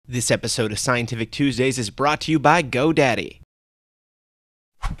This episode of Scientific Tuesdays is brought to you by GoDaddy.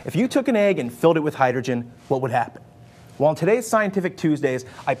 If you took an egg and filled it with hydrogen, what would happen? Well, on today's Scientific Tuesdays,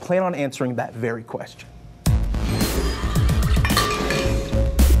 I plan on answering that very question.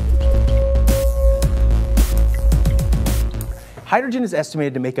 Hydrogen is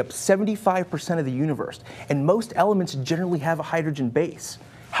estimated to make up 75% of the universe, and most elements generally have a hydrogen base.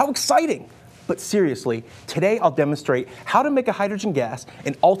 How exciting! But seriously, today I'll demonstrate how to make a hydrogen gas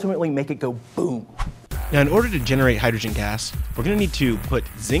and ultimately make it go boom. Now, in order to generate hydrogen gas, we're going to need to put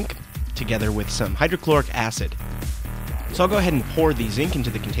zinc together with some hydrochloric acid. So I'll go ahead and pour the zinc into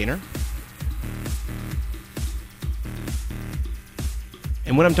the container.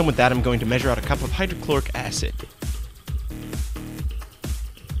 And when I'm done with that, I'm going to measure out a cup of hydrochloric acid.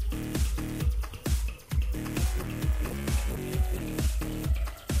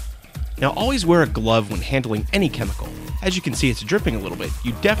 Now, always wear a glove when handling any chemical. As you can see, it's dripping a little bit.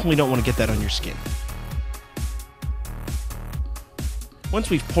 You definitely don't want to get that on your skin.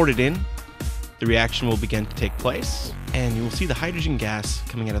 Once we've poured it in, the reaction will begin to take place, and you will see the hydrogen gas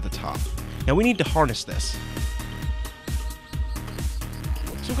coming out of the top. Now, we need to harness this.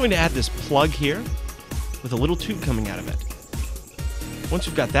 So I'm going to add this plug here with a little tube coming out of it. Once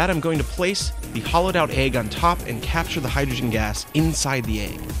we've got that, I'm going to place the hollowed out egg on top and capture the hydrogen gas inside the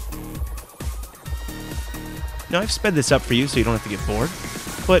egg. Now, I've sped this up for you so you don't have to get bored,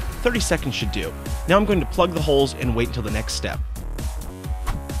 but 30 seconds should do. Now I'm going to plug the holes and wait until the next step.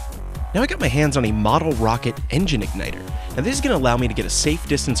 Now I got my hands on a model rocket engine igniter. Now this is going to allow me to get a safe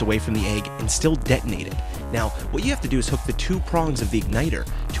distance away from the egg and still detonate it. Now, what you have to do is hook the two prongs of the igniter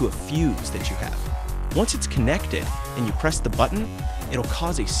to a fuse that you have. Once it's connected and you press the button, it'll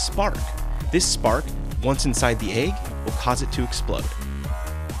cause a spark. This spark, once inside the egg, will cause it to explode.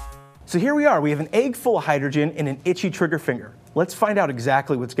 So here we are, we have an egg full of hydrogen and an itchy trigger finger. Let's find out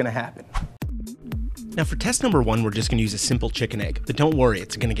exactly what's going to happen. Now for test number 1, we're just going to use a simple chicken egg, but don't worry,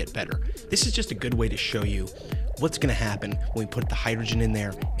 it's going to get better. This is just a good way to show you what's going to happen when we put the hydrogen in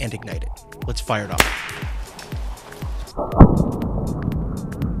there and ignite it. Let's fire it off.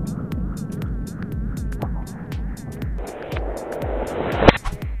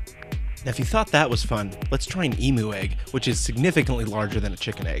 Now if you thought that was fun, let's try an emu egg, which is significantly larger than a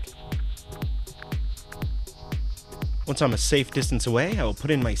chicken egg. Once I'm a safe distance away, I will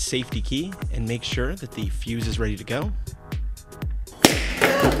put in my safety key and make sure that the fuse is ready to go.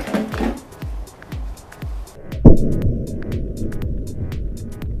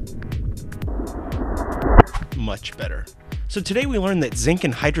 Much better. So today we learned that zinc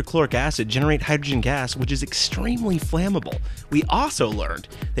and hydrochloric acid generate hydrogen gas, which is extremely flammable. We also learned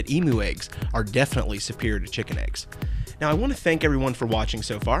that emu eggs are definitely superior to chicken eggs. Now, I want to thank everyone for watching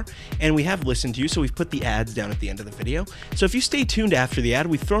so far, and we have listened to you, so we've put the ads down at the end of the video. So if you stay tuned after the ad,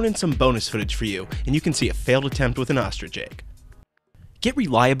 we've thrown in some bonus footage for you, and you can see a failed attempt with an ostrich egg. Get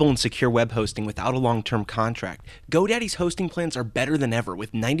reliable and secure web hosting without a long-term contract. GoDaddy's hosting plans are better than ever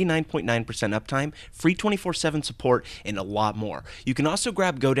with 99.9% uptime, free 24/7 support, and a lot more. You can also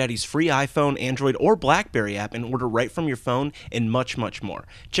grab GoDaddy's free iPhone, Android, or BlackBerry app and order right from your phone, and much, much more.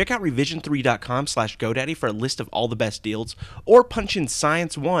 Check out revision3.com/GoDaddy for a list of all the best deals, or punch in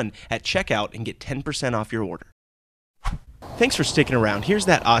Science1 at checkout and get 10% off your order. Thanks for sticking around. Here's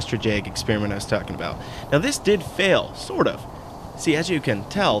that ostrich egg experiment I was talking about. Now this did fail, sort of. See, as you can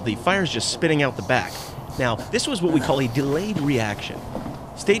tell, the fire's just spitting out the back. Now, this was what we call a delayed reaction.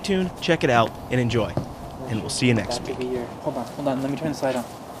 Stay tuned, check it out, and enjoy. And we'll see you next week. Hold on, let me turn the slide on.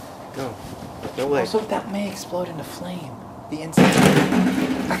 Go. No way. Also, that may explode into flame. The inside.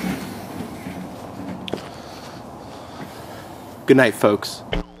 Good night, folks.